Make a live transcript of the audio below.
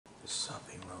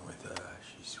something wrong with her.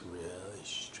 She's really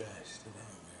stressed and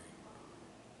angry.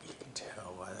 You can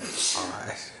tell by those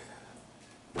eyes.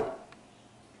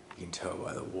 You can tell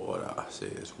by the water. See,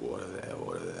 there's water there,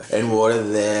 and water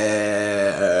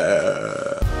there.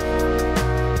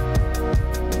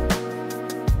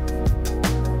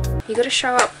 You gotta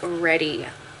show up ready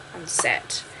on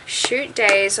set. Shoot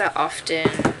days are often,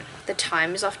 the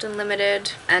time is often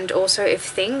limited, and also if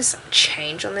things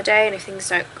change on the day and if things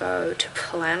don't go to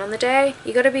plan on the day,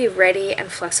 you gotta be ready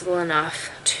and flexible enough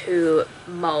to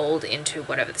mold into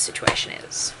whatever the situation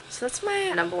is. So that's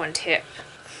my number one tip.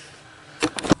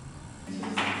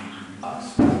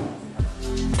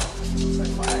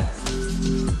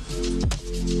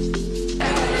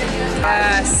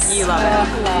 Yes, you love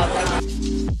it. Love.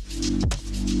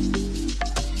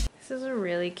 This is a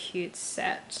really cute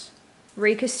set.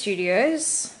 Rika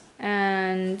Studios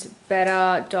and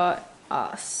Better.us.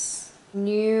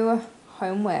 New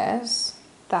homewares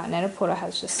that Net-a-Porter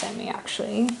has just sent me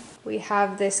actually. We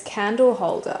have this candle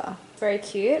holder, very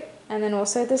cute. And then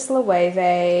also this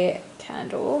Loewe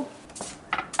candle.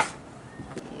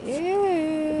 Cute.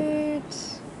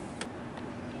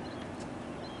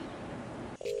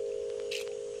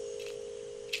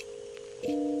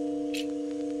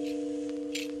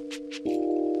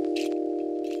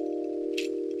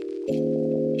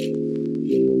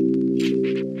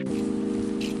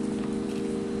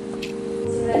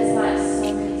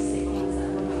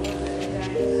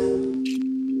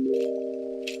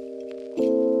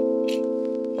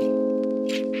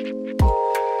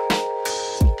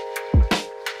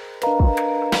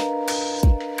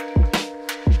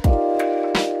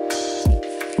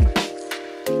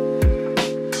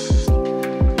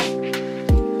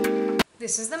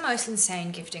 This is the most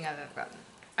insane gifting I've ever gotten.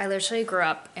 I literally grew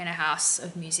up in a house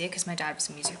of music because my dad was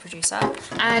a music producer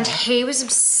and he was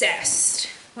obsessed.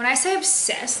 When I say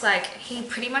obsessed, like he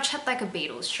pretty much had like a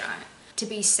Beatles joint to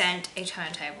be sent a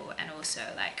turntable and also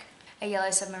like a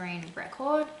Yellow Submarine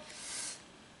record.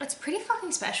 It's pretty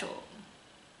fucking special.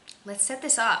 Let's set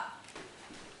this up.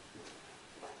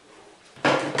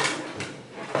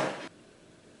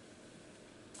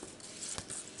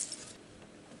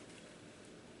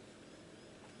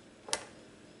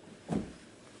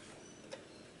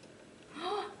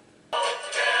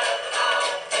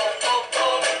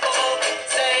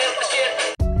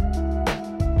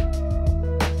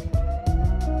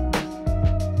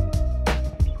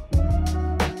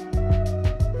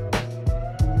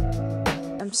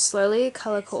 Slowly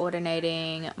color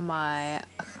coordinating my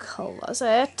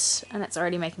closet and it's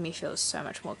already making me feel so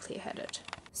much more clear-headed.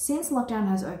 Since lockdown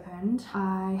has opened,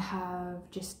 I have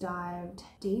just dived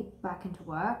deep back into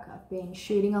work. I've been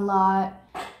shooting a lot,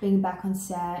 being back on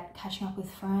set, catching up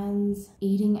with friends,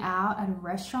 eating out at a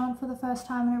restaurant for the first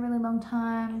time in a really long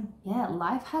time. Yeah,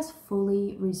 life has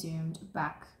fully resumed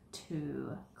back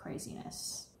to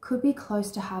craziness. Could be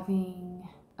close to having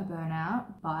a burnout,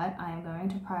 but I am going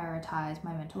to prioritize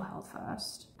my mental health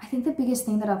first. I think the biggest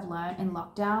thing that I've learned in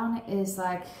lockdown is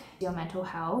like your mental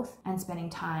health and spending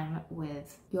time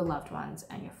with your loved ones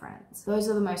and your friends. Those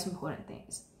are the most important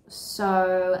things.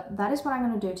 So that is what I'm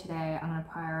going to do today. I'm going to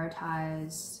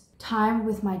prioritize time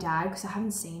with my dad because I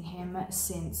haven't seen him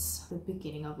since the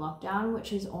beginning of lockdown,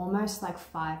 which is almost like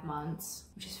 5 months,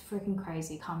 which is freaking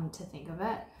crazy come to think of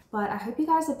it. But I hope you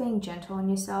guys are being gentle on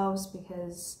yourselves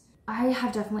because I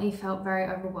have definitely felt very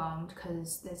overwhelmed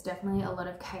because there's definitely a lot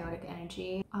of chaotic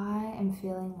energy. I am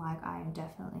feeling like I am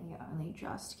definitely only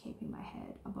just keeping my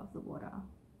head above the water,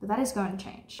 but that is going to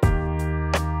change.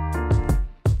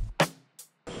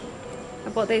 I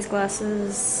bought these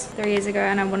glasses 3 years ago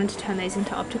and I wanted to turn these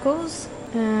into opticals,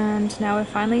 and now we're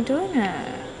finally doing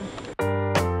it.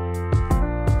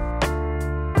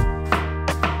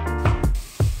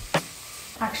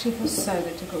 Actually feels so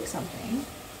good to cook something.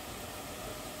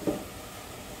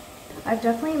 I've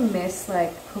definitely missed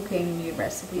like cooking new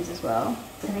recipes as well.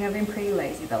 I think I've been pretty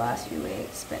lazy the last few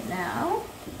weeks, but now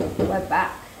we're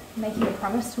back. Making a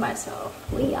promise to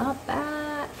myself. We are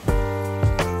back.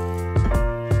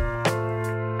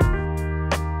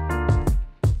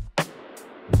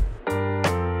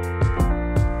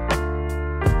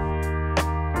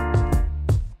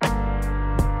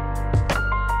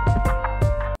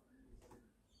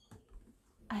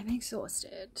 I'm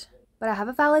exhausted. But I have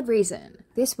a valid reason.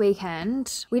 This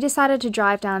weekend, we decided to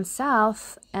drive down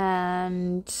south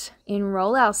and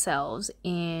enroll ourselves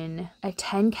in a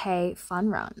 10K fun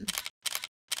run.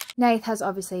 Nath has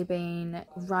obviously been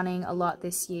running a lot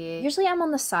this year. Usually I'm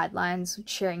on the sidelines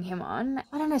cheering him on.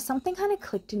 I don't know, something kind of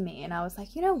clicked in me and I was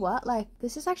like, you know what, like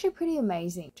this is actually pretty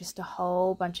amazing. Just a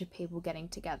whole bunch of people getting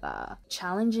together,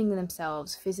 challenging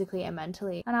themselves physically and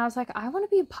mentally. And I was like, I want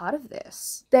to be a part of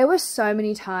this. There were so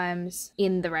many times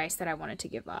in the race that I wanted to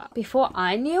give up. Before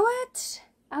I knew it,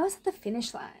 I was at the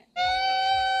finish line.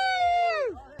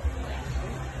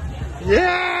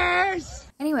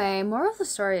 Yes! Anyway, moral of the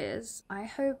story is, I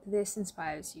hope this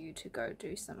inspires you to go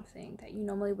do something that you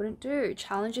normally wouldn't do.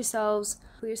 Challenge yourselves,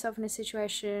 put yourself in a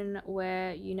situation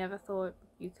where you never thought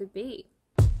you could be.